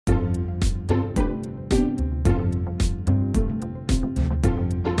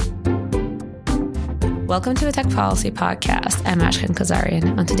Welcome to the Tech Policy Podcast. I'm Ashkan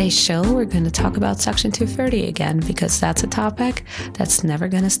Kazarian. On today's show, we're going to talk about Section 230 again, because that's a topic that's never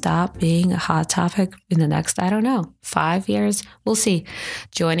going to stop being a hot topic in the next, 5 years. We'll see.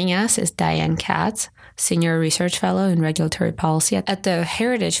 Joining us is Diane Katz, Senior Research Fellow in Regulatory Policy at the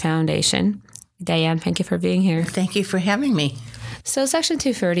Heritage Foundation. Diane, thank you for being here. Thank you for having me. So Section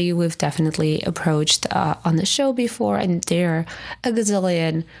 230, we've definitely approached on the show before, and there are a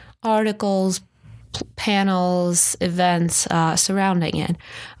gazillion articles, panels, events surrounding it.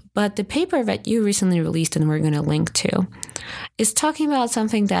 But the paper that you recently released and we're going to link to is talking about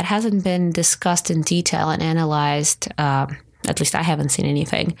something that hasn't been discussed in detail and analyzed. At least I haven't seen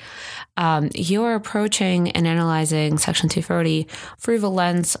anything. You're approaching and analyzing Section 230 through the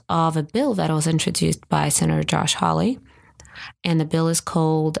lens of a bill that was introduced by Senator Josh Hawley. And the bill is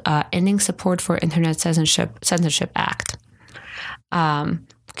called Ending Support for Internet Censorship Act.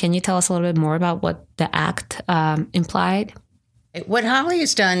 Can you tell us a little bit more about what the act implied? What Hawley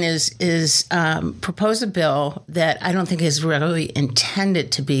has done is propose a bill that I don't think is really intended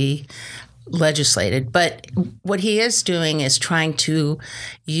to be legislated. But what he is doing is trying to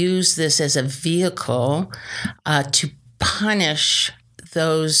use this as a vehicle to punish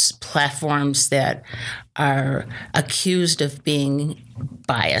those platforms that are accused of being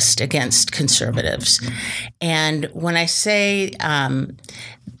biased against conservatives. And when I say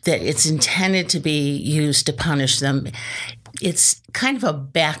that it's intended to be used to punish them, it's kind of a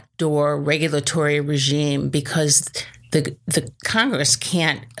backdoor regulatory regime, because the Congress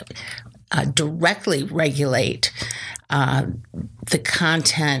can't directly regulate the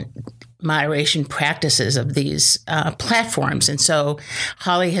content moderation practices of these platforms. And so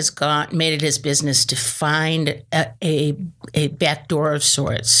Hawley has made it his business to find a backdoor of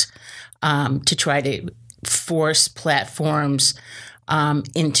sorts to try to force platforms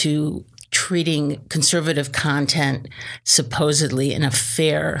into treating conservative content supposedly in a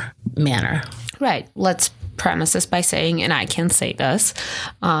fair manner. Right. Let's premise this by saying, and I can say this,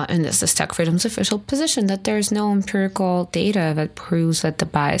 and this is Tech Freedom's official position, that there's no empirical data that proves that the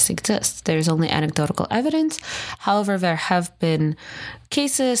bias exists. There's only anecdotal evidence. However, there have been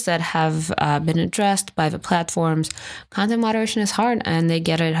cases that have been addressed by the platforms. Content moderation is hard, and they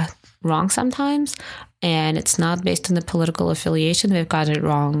get it wrong sometimes. And it's not based on the political affiliation. They've got it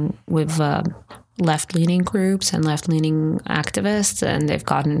wrong with left-leaning groups and left-leaning activists, and they've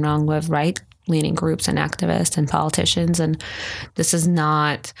gotten it wrong with right-leaning groups and activists and politicians. And this is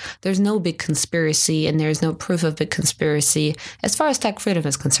not, there's no big conspiracy, and there's no proof of big conspiracy as far as tech freedom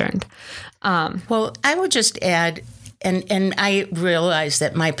is concerned. Well, I would just add, and I realize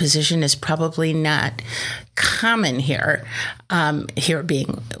that my position is probably not common here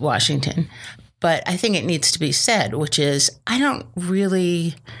being Washington, but I think it needs to be said, which is I don't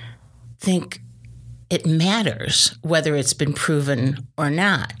really think it matters whether it's been proven or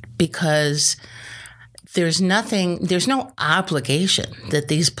not, because there's no obligation that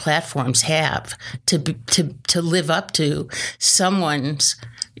these platforms have to live up to someone's,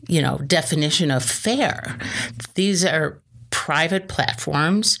 definition of fair. These are private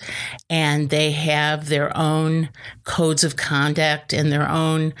platforms, and they have their own codes of conduct and their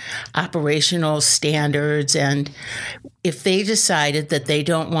own operational standards. And if they decided that they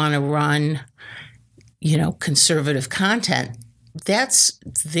don't want to run, conservative content, that's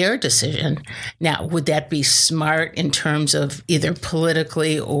their decision. Now, would that be smart in terms of either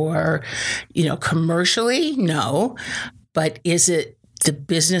politically or, commercially? No. But is it the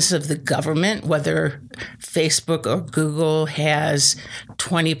business of the government, whether Facebook or Google has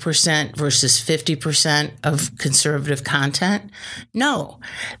 20% versus 50% of conservative content? No.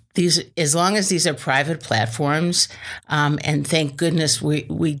 As long as these are private platforms, and thank goodness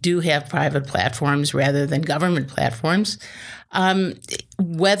we do have private platforms rather than government platforms,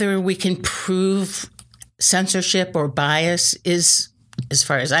 whether we can prove censorship or bias is, as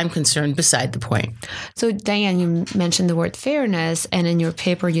far as I'm concerned, beside the point. So, Diane, you mentioned the word fairness, and in your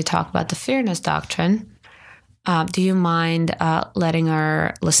paper you talk about the fairness doctrine. Do you mind letting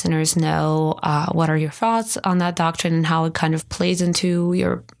our listeners know what are your thoughts on that doctrine and how it kind of plays into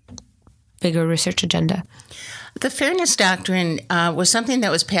your bigger research agenda? The fairness doctrine was something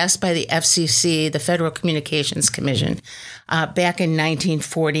that was passed by the FCC, the Federal Communications Commission, back in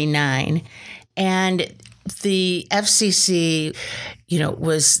 1949. And the FCC,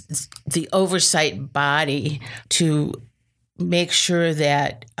 was the oversight body to make sure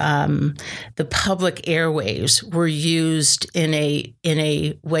that the public airwaves were used in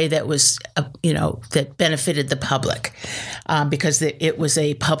a way that was, that benefited the public, because it was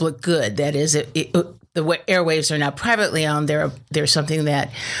a public good. That is, the airwaves are now privately owned. They're something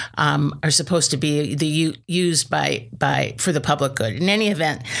that are supposed to be used for the public good. In any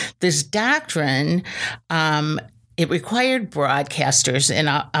event, this doctrine, it required broadcasters, and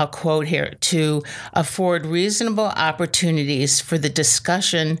I'll quote here, to afford reasonable opportunities for the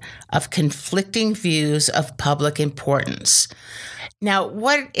discussion of conflicting views of public importance. Now,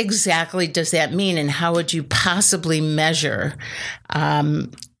 what exactly does that mean, and how would you possibly measure,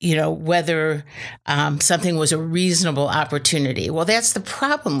 whether something was a reasonable opportunity? Well, that's the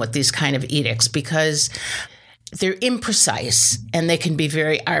problem with these kind of edicts, because they're imprecise and they can be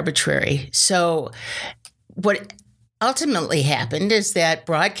very arbitrary. So what ultimately happened is that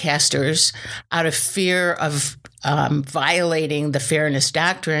broadcasters, out of fear of violating the fairness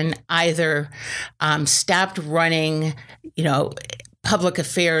doctrine, either stopped running, public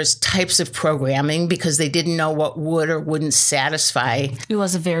affairs types of programming because they didn't know what would or wouldn't satisfy. It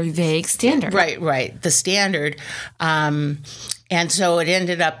was a very vague standard. Right. The standard. And so it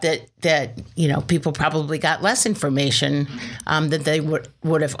ended up that people probably got less information than they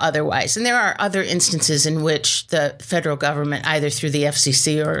would have otherwise. And there are other instances in which the federal government, either through the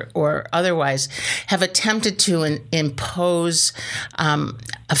FCC or otherwise, have attempted to impose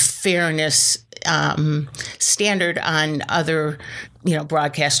a fairness standard on other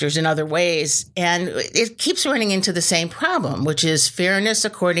broadcasters in other ways. And it keeps running into the same problem, which is fairness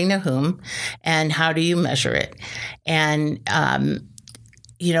according to whom, and how do you measure it? And,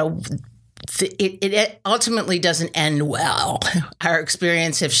 it ultimately doesn't end well. Our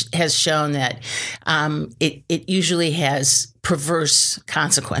experience has shown that it usually has perverse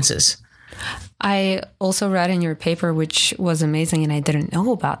consequences. I also read in your paper, which was amazing, and I didn't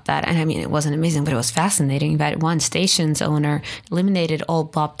know about that. And I mean, it wasn't amazing, but it was fascinating that one station's owner eliminated all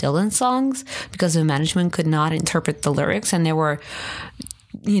Bob Dylan songs because the management could not interpret the lyrics, and they were,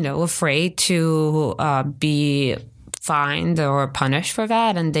 afraid to be fined or punished for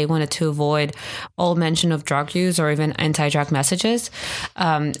that, and they wanted to avoid all mention of drug use or even anti-drug messages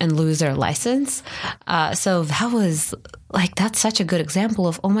and lose their license. So that was that's such a good example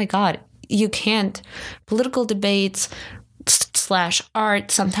of, oh my God, you can't, political debates /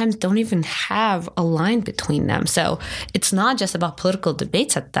 art sometimes don't even have a line between them. So it's not just about political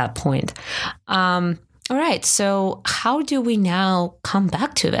debates at that point. All right, so how do we now come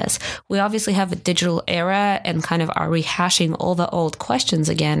back to this? We obviously have a digital era and kind of are rehashing all the old questions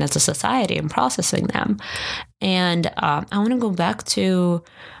again as a society and processing them. And I want to go back to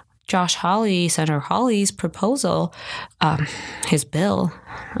Senator Hawley's proposal, his bill.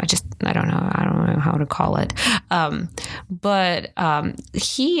 I don't know how to call it. But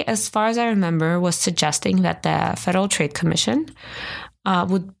he, as far as I remember, was suggesting that the Federal Trade Commission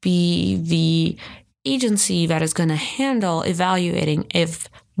would be the agency that is going to handle evaluating if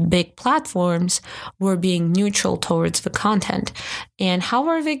big platforms were being neutral towards the content. And how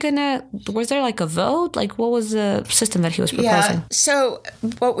are they going to, was there a vote? What was the system that he was proposing? Yeah, so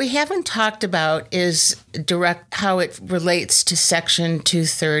what we haven't talked about is how it relates to Section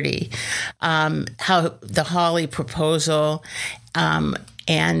 230, how the Hawley proposal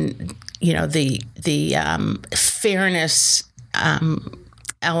and, the fairness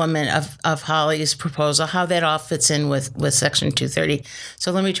element of Hawley's proposal, how that all fits in with Section 230.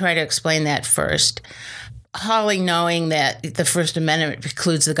 So let me try to explain that first. Hawley, knowing that the First Amendment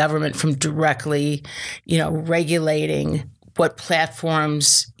precludes the government from directly, regulating what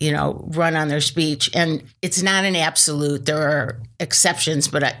platforms, run on their speech. And it's not an absolute. There are exceptions,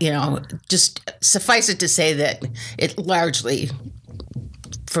 but, just suffice it to say that it largely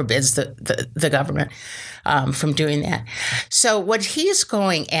forbids the government from doing that. So what he's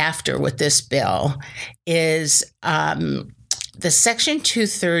going after with this bill is the Section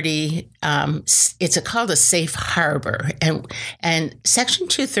 230. It's called a safe harbor, and Section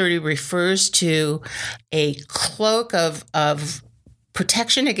 230 refers to a cloak of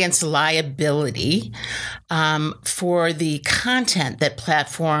protection against liability for the content that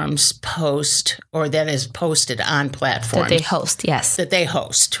platforms post or that is posted on platforms. That they host, yes. That they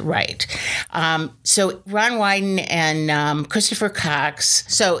host, right. So Ron Wyden and Christopher Cox,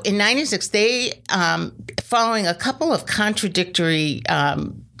 so in 96, they, following a couple of contradictory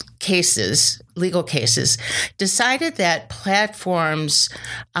legal cases, decided that platforms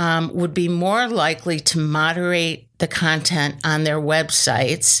would be more likely to moderate the content on their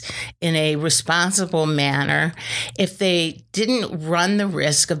websites in a responsible manner if they didn't run the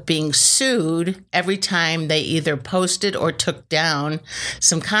risk of being sued every time they either posted or took down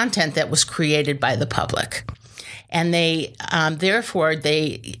some content that was created by the public. And they, therefore,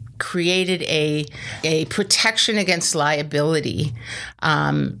 they created a protection against liability.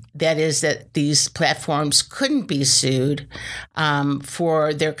 That is, that these platforms couldn't be sued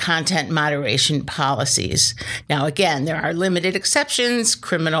for their content moderation policies. Now, again, there are limited exceptions,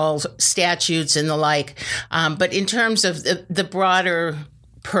 criminal statutes and the like, but in terms of the broader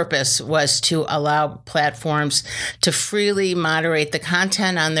purpose was to allow platforms to freely moderate the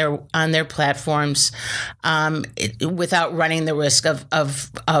content on their platforms without running the risk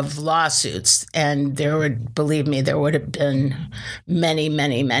of lawsuits. And there would have been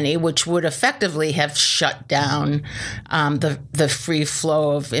many, which would effectively have shut down the free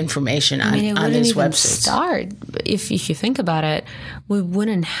flow of information on these websites. Start if you think about it, we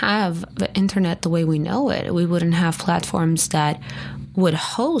wouldn't have the internet the way we know it. We wouldn't have platforms that would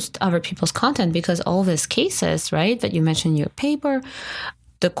host other people's content, because all these cases, right, that you mentioned in your paper,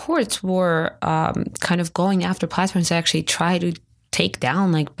 the courts were kind of going after platforms that actually try to take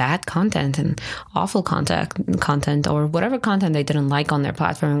down like bad content and awful content or whatever content they didn't like on their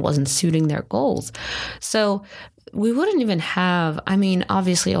platform and wasn't suiting their goals. So we wouldn't even have,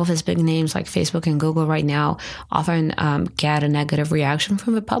 obviously all these big names like Facebook and Google right now often get a negative reaction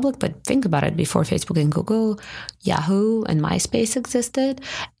from the public. But think about it, before Facebook and Google, Yahoo and MySpace existed.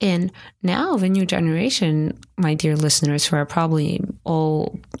 And now the new generation, my dear listeners, who are probably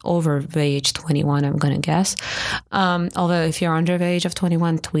all over the age 21, I'm going to guess. Although if you're under the age of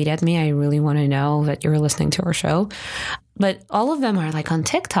 21, tweet at me. I really want to know that you're listening to our show. But all of them are like on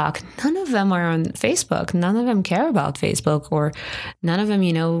TikTok. None of them are on Facebook. None of them care about Facebook, or none of them,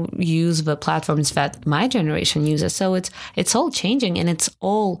 use the platforms that my generation uses. So it's all changing, and it's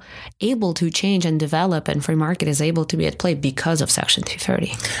all able to change and develop, and free market is able to be at play because of Section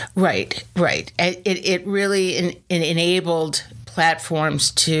 230. Right. It really enabled platforms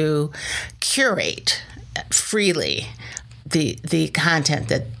to curate freely the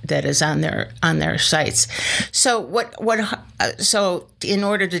content that is on their sites. So so in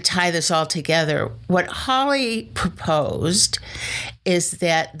order to tie this all together, what Holly proposed is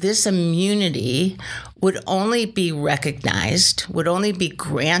that this immunity would only be recognized, would only be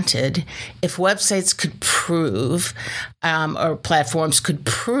granted if websites could prove, or platforms could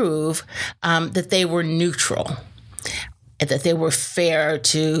prove, that they were neutral, that they were fair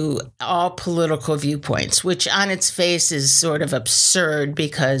to all political viewpoints, which on its face is sort of absurd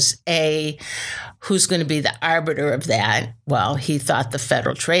because, A, who's going to be the arbiter of that? Well, he thought the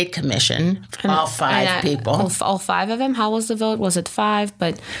Federal Trade Commission, all five people. All five of them? How was the vote? Was it 5?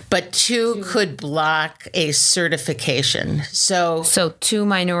 But two could block a certification. So 2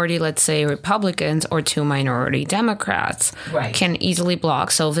 minority, let's say, Republicans or 2 minority Democrats can easily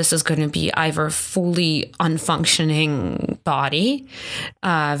block. So this is going to be either fully unfunctioning body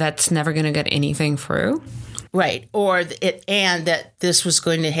that's never going to get anything through. Right. And that this was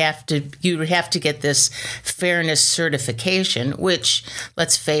going to you would have to get this fairness certification, which,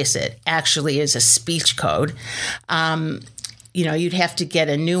 let's face it, actually is a speech code. You'd have to get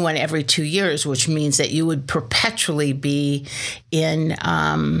a new one every 2 years, which means that you would perpetually be in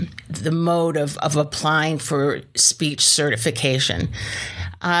the mode of applying for speech certification.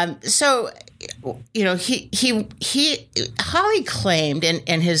 Holly claimed, and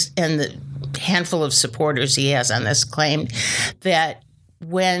the handful of supporters he has on this claimed, that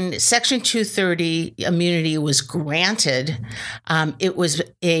when Section 230 immunity was granted, it was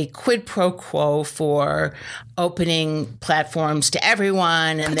a quid pro quo for opening platforms to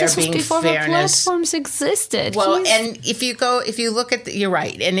everyone, and there being before fairness. The platforms existed. Well, and if you look at you're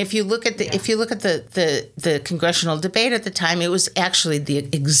right, and if you look at the congressional debate at the time, it was actually the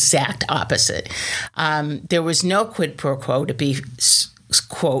exact opposite. There was no quid pro quo to be,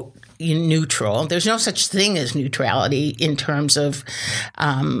 quote, neutral. There's no such thing as neutrality in terms of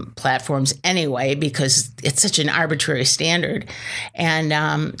platforms anyway, because it's such an arbitrary standard,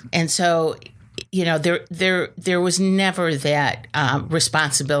 and so there was never that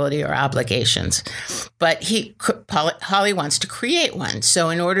responsibility or obligations. But Holly wants to create one. So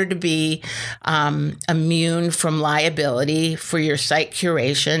in order to be immune from liability for your site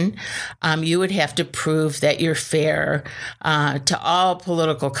curation, you would have to prove that you're fair to all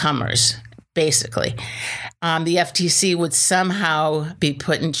political comers, basically. The FTC would somehow be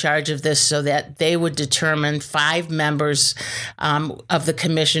put in charge of this so that they would determine, 5 members of the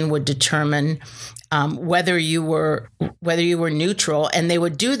commission would determine whether you were neutral, and they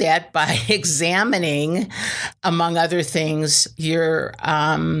would do that by examining, among other things, your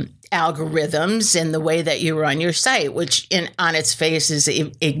algorithms and the way that you run your site, which on its face is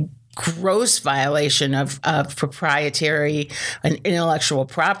a gross violation of proprietary and intellectual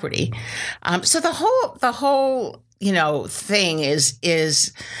property. So the whole thing is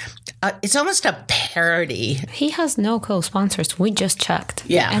it's almost a parody. He has no co-sponsors. We just checked.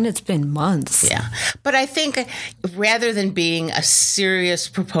 Yeah. And it's been months. Yeah. But I think rather than being a serious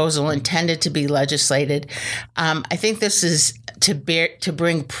proposal intended to be legislated, I think this is to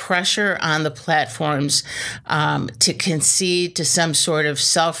bring pressure on the platforms to concede to some sort of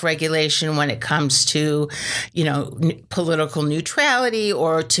self-regulation when it comes to, political neutrality,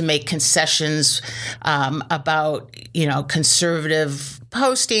 or to make concessions about, conservative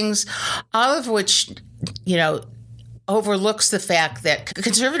postings, all of which, overlooks the fact that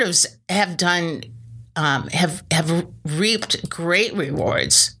conservatives have done have reaped great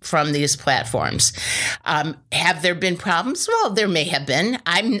rewards from these platforms. Have there been problems? Well, there may have been.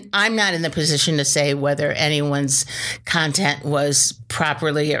 I'm not in the position to say whether anyone's content was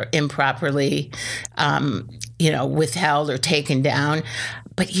properly or improperly, withheld or taken down.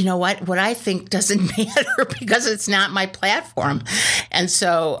 But you know what? What I think doesn't matter because it's not my platform. And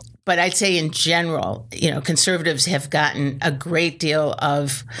so, but I'd say in general, conservatives have gotten a great deal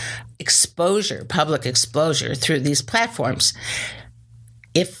of exposure, public exposure through these platforms.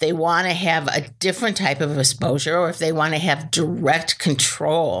 If they want to have a different type of exposure, or if they want to have direct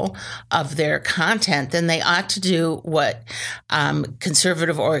control of their content, then they ought to do what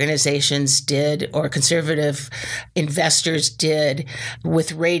conservative organizations did, or conservative investors did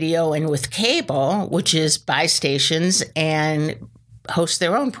with radio and with cable, which is buy stations and host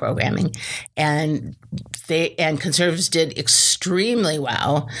their own programming. And conservatives did extremely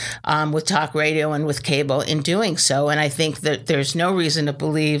well with talk radio and with cable in doing so. And I think that there's no reason to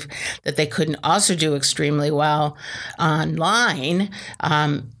believe that they couldn't also do extremely well online,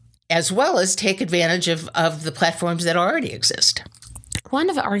 as well as take advantage of the platforms that already exist. One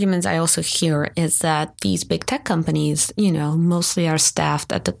of the arguments I also hear is that these big tech companies, mostly are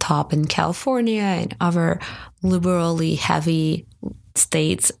staffed at the top in California and other liberally heavy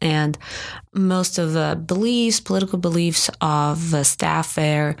states, and most of the political beliefs of the staff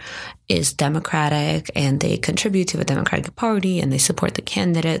there is Democratic, and they contribute to the Democratic Party and they support the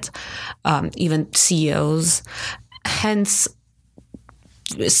candidates, even CEOs. Hence,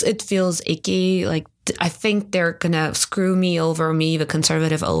 it feels icky. Like, I think they're gonna screw me, the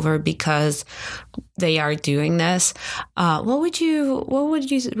conservative, over because they are doing this. How would you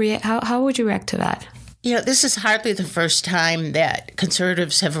react to that? This is hardly the first time that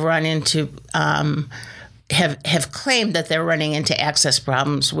conservatives have run into have claimed that they're running into access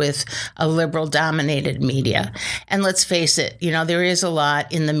problems with a liberal-dominated media. And let's face it, there is a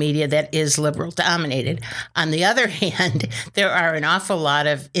lot in the media that is liberal-dominated. On the other hand, there are an awful lot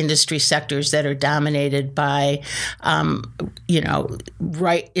of industry sectors that are dominated by,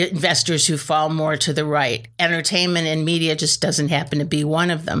 right investors who fall more to the right. Entertainment and media just doesn't happen to be one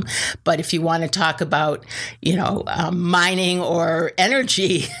of them. But if you want to talk about, mining or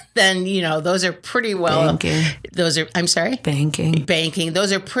energy, then, those are pretty well... I'm sorry? Banking.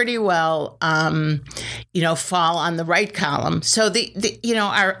 Those are pretty well, fall on the right column. So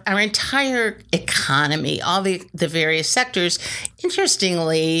our entire economy, all the various sectors,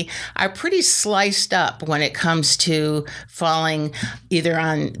 interestingly, are pretty sliced up when it comes to falling either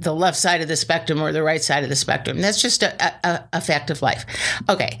on the left side of the spectrum or the right side of the spectrum. That's just a fact of life.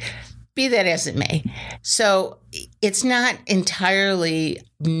 Okay. Be that as it may. So it's not entirely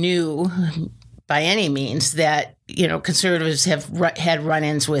new by any means that, conservatives have had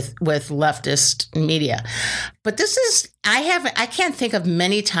run-ins with leftist media. But this is, I can't think of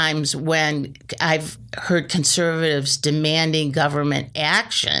many times when I've heard conservatives demanding government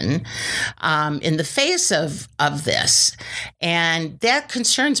action in the face of this. And that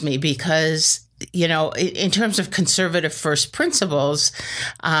concerns me because, in terms of conservative first principles,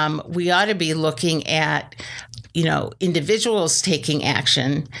 we ought to be looking at individuals taking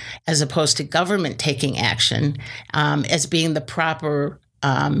action as opposed to government taking action as being the proper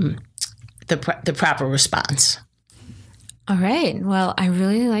response. All right. Well, I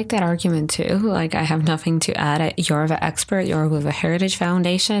really like that argument too. Like, I have nothing to add. You're the expert. You're with the Heritage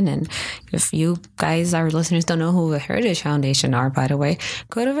Foundation. And if you guys, our listeners, don't know who the Heritage Foundation are, by the way,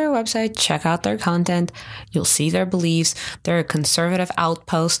 go to their website, check out their content. You'll see their beliefs. They're a conservative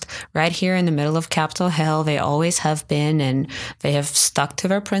outpost right here in the middle of Capitol Hill. They always have been, and they have stuck to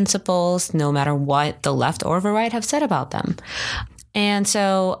their principles no matter what the left or the right have said about them. And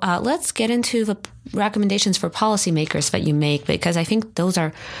so let's get into the recommendations for policymakers that you make, because I think those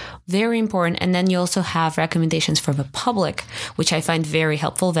are very important. And then you also have recommendations for the public, which I find very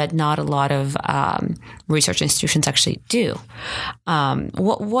helpful that not a lot of research institutions actually do.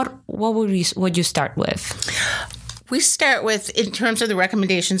 What would you start with? We start with, in terms of the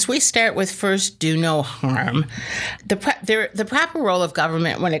recommendations, we start with first, do no harm. The proper role of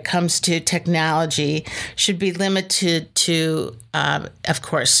government when it comes to technology should be limited to, of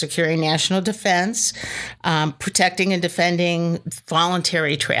course, securing national defense, protecting and defending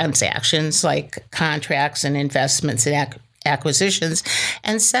voluntary transactions like contracts and investments and acquisitions,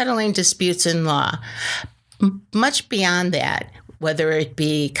 and settling disputes in law. Much beyond that, whether it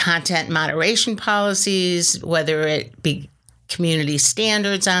be content moderation policies, whether it be community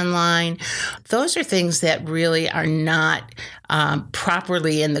standards online, those are things that really are not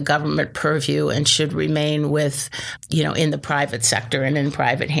properly in the government purview and should remain with, in the private sector and in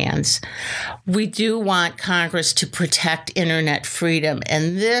private hands. We do want Congress to protect internet freedom,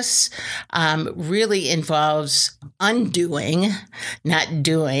 and this really involves undoing, not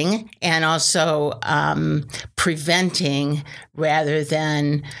doing, and also preventing rather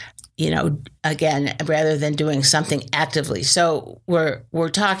than rather than doing something actively. So we're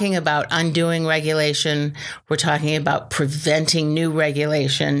talking about undoing regulation. We're talking about preventing new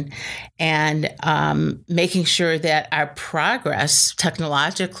regulation and making sure that our progress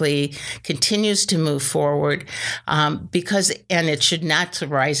technologically continues to move forward because it should not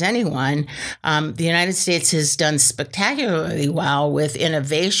surprise anyone, the United States has done spectacularly well with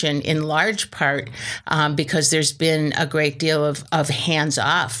innovation in large part because there's been a great deal of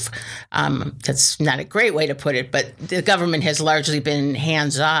hands-off. That's not a great way to put it, but the government has largely been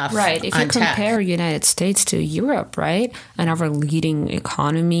hands-off. Right. If you compare United States to Europe, right, and our leading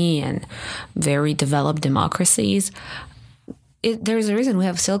economy and very developed democracies, there's a reason we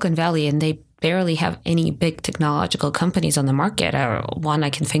have Silicon Valley and they barely have any big technological companies on the market. One I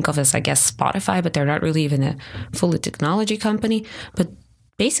can think of is, I guess, Spotify, but they're not really even a fully technology company. But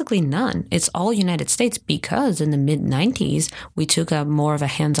basically none. It's all United States because in the mid-90s, we took a more of a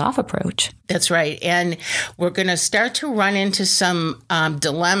hands-off approach. That's right. And we're going to start to run into some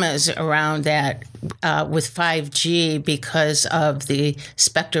dilemmas around that with 5G because of the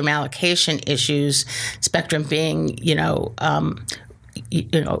spectrum allocation issues, spectrum being,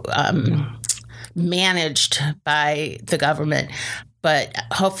 managed by the government. But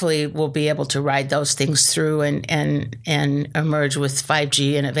hopefully we'll be able to ride those things through and emerge with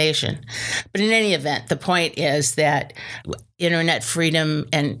 5G innovation. But in any event, the point is that internet freedom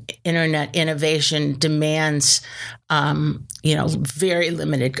and internet innovation demands, very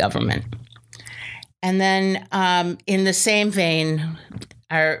limited government. And then in the same vein,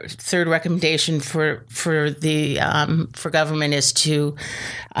 our third recommendation for government is to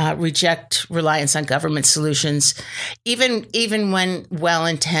reject reliance on government solutions. Even when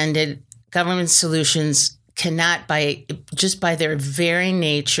well-intended, government solutions cannot, by their very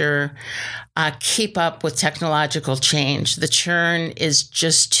nature, keep up with technological change. The churn is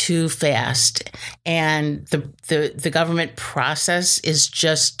just too fast, and the government process is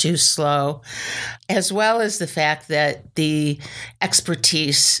just too slow, as well as the fact that the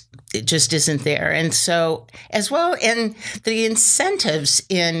expertise just isn't there. And so, as well, and the incentives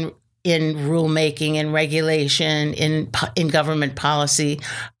in rulemaking and regulation, in government policy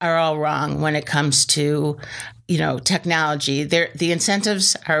are all wrong when it comes to, technology. The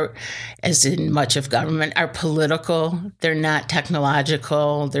incentives are, as in much of government, are political. They're not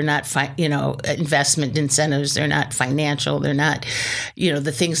technological. They're not, investment incentives. They're not financial. They're not,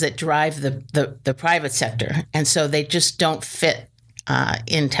 the things that drive the private sector. And so they just don't fit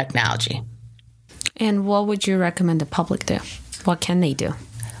in technology. And what would you recommend the public do? What can they do?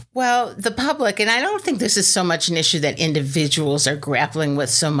 Well, the public, and I don't think this is so much an issue that individuals are grappling with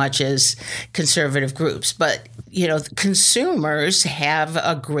so much as conservative groups, but, consumers have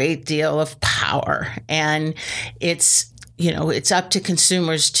a great deal of power, and it's up to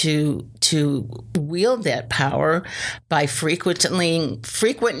consumers to wield that power by frequenting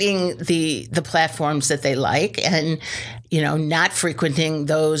the platforms that they like and, not frequenting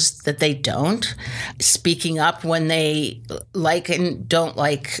those that they don't, speaking up when they like and don't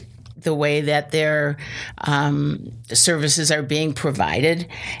like the way that their services are being provided,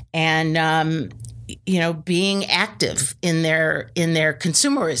 and being active in their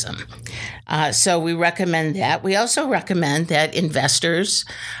consumerism. So we recommend that. We also recommend that investors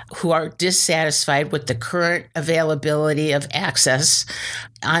who are dissatisfied with the current availability of access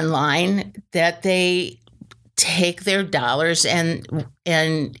online, that they take their dollars and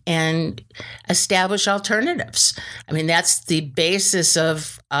establish alternatives. I mean, that's the basis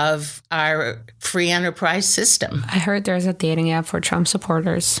of our free enterprise system. I heard there's a dating app for Trump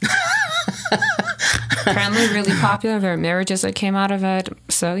supporters. Apparently really popular. There are marriages that came out of it.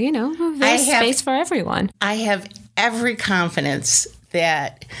 So, there's space for everyone. I have every confidence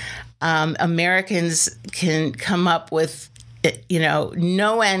that Americans can come up with,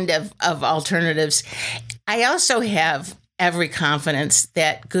 no end of alternatives. I also have every confidence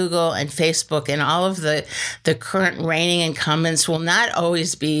that Google and Facebook and all of the current reigning incumbents will not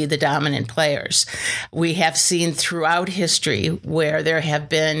always be the dominant players. We have seen throughout history where there have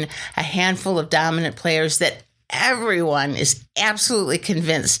been a handful of dominant players that everyone is absolutely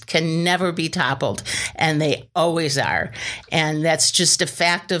convinced can never be toppled, and they always are. And that's just a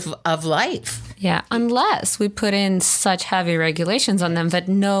fact of life. Yeah, unless we put in such heavy regulations on them that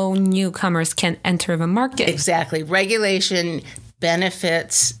no newcomers can enter the market. Exactly. Regulation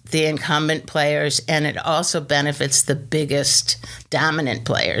benefits the incumbent players, and it also benefits the biggest dominant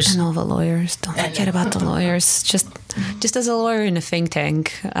players. And all the lawyers. Don't forget about the lawyers. Just as a lawyer in a think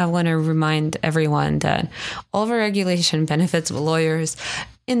tank, I want to remind everyone that overregulation benefits the lawyers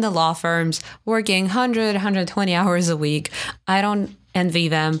in the law firms working 100, 120 hours a week. I don't envy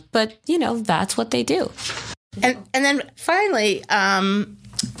them, but, that's what they do. And then finally,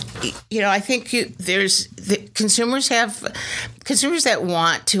 I think there's consumers that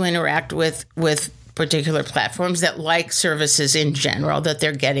want to interact with particular platforms, that like services in general that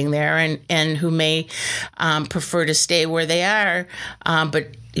they're getting there, and who may prefer to stay where they are,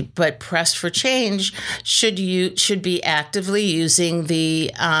 but pressed for change should be actively using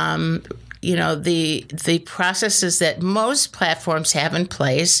the processes that most platforms have in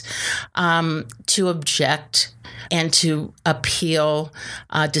place to object and to appeal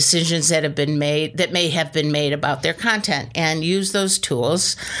decisions that may have been made about their content, and use those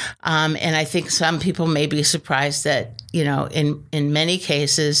tools. And I think some people may be surprised that, in many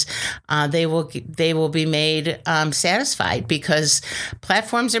cases, they will be made satisfied, because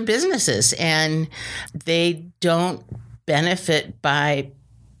platforms are businesses and they don't benefit by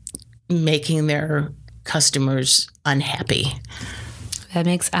making their customers unhappy. That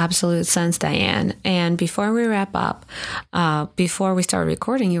makes absolute sense, Diane. And before we wrap up, before we start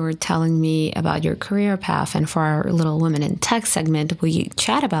recording, you were telling me about your career path. And for our Little Women in Tech segment, we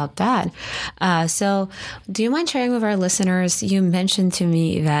chat about that. So do you mind sharing with our listeners, you mentioned to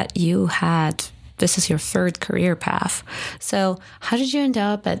me that this is your third career path. So how did you end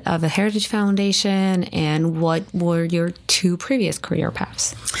up at the Heritage Foundation, and what were your two previous career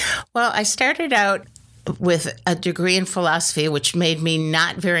paths? Well, I started out with a degree in philosophy, which made me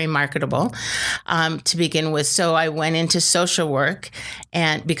not very marketable to begin with. So I went into social work,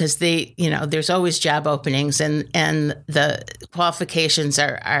 and because there's always job openings, and the qualifications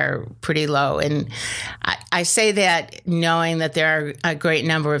are pretty low. And I say that knowing that there are a great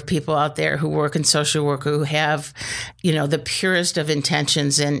number of people out there who work in social work who have, the purest of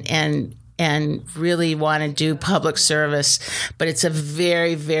intentions and really want to do public service, but it's a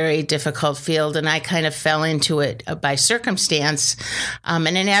very, very difficult field. And I kind of fell into it by circumstance. And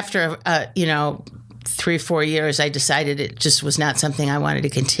then after, 3-4 years, I decided it just was not something I wanted to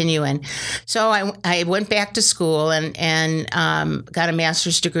continue in. So I went back to school and got a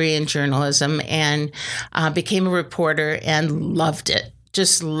master's degree in journalism, and became a reporter, and loved it.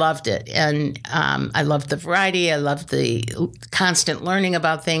 Just loved it. And I loved the variety. I loved the constant learning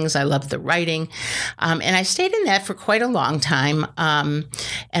about things. I loved the writing. And I stayed in that for quite a long time.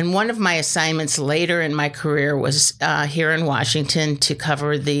 And one of my assignments later in my career was here in Washington to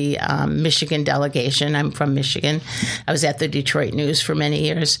cover the Michigan delegation. I'm from Michigan. I was at the Detroit News for many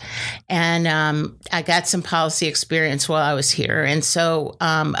years. And I got some policy experience while I was here. And so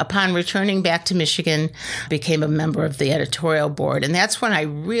upon returning back to Michigan, became a member of the editorial board. And that's when I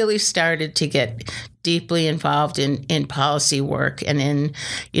really started to get deeply involved in policy work and in,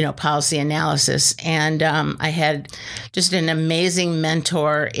 policy analysis. And I had just an amazing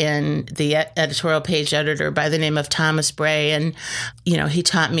mentor in the editorial page editor by the name of Thomas Bray. And, he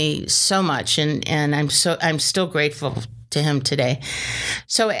taught me so much, and I'm still grateful to him today.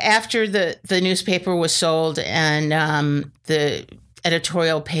 So after the newspaper was sold and the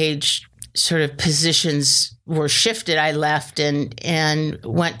editorial page sort of positions were shifted, I left and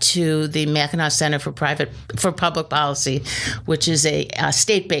went to the Mackinac Center for Public Policy, which is a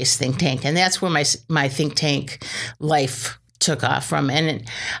state-based think tank, and that's where my think tank life took off from. And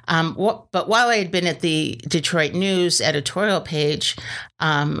but while I had been at the Detroit News editorial page,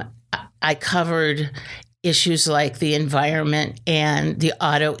 I covered issues like the environment and the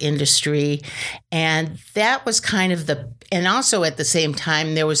auto industry. And that was kind of and also at the same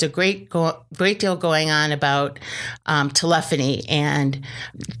time, there was a great deal going on about telephony. And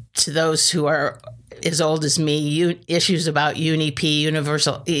to those who are as old as me, issues about UNIP,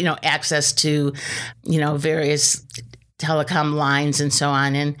 universal, access to, various telecom lines and so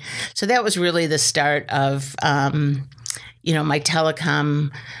on. And so that was really the start of, my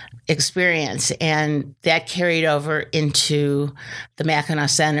telecom experience, and that carried over into the Mackinac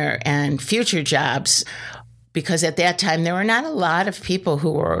Center and future jobs, because at that time there were not a lot of people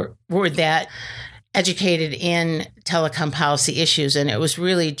who were that educated in telecom policy issues, and it was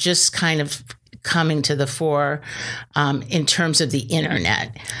really just kind of coming to the fore in terms of the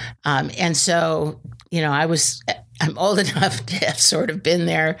internet. And so, I'm old enough to have sort of been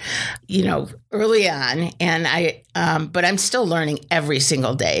there, early on, and but I'm still learning every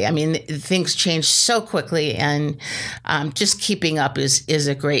single day. I mean, things change so quickly, and just keeping up is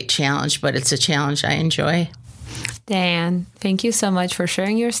a great challenge, but it's a challenge I enjoy. Dan, thank you so much for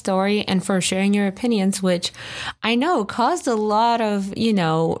sharing your story and for sharing your opinions, which I know caused a lot of,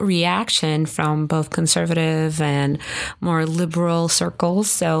 reaction from both conservative and more liberal circles.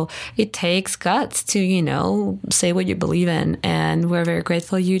 So it takes guts to, say what you believe in. And we're very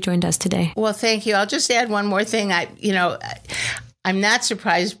grateful you joined us today. Well, thank you. I'll just add one more thing. I'm not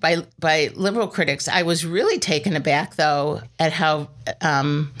surprised by liberal critics. I was really taken aback, though, at how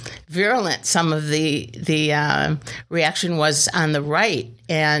virulent some of the reaction was on the right.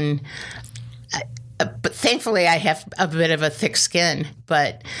 And but thankfully, I have a bit of a thick skin.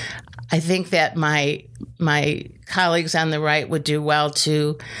 But I think that my colleagues on the right would do well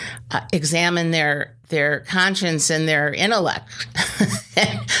to examine their conscience and their intellect,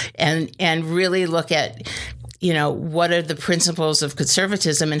 and really look at, what are the principles of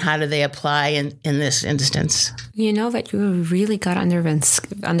conservatism and how do they apply in this instance? That you really got under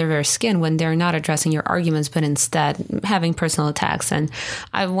their skin when they're not addressing your arguments, but instead having personal attacks. And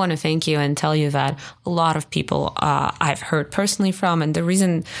I want to thank you and tell you that a lot of people I've heard personally from, and the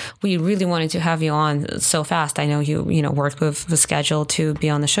reason we really wanted to have you on so fast, I know you worked with the schedule to be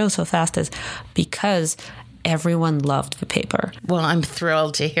on the show so fast, is because everyone loved the paper. Well, I'm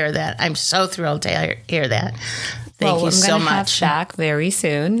thrilled to hear that. I'm so thrilled to hear that. Thank you so much. I'm going to have back very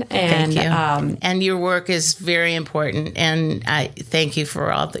soon. And, thank you. And your work is very important, and I thank you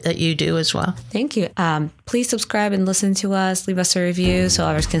for all that you do as well. Thank you. Please subscribe and listen to us. Leave us a review so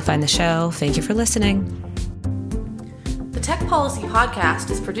others can find the show. Thank you for listening. The Tech Policy Podcast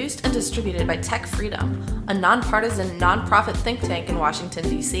is produced and distributed by Tech Freedom, a nonpartisan, nonprofit think tank in Washington,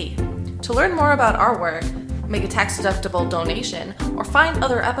 D.C. To learn more about our work, make a tax-deductible donation, or find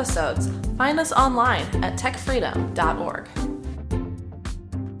other episodes, find us online at techfreedom.org.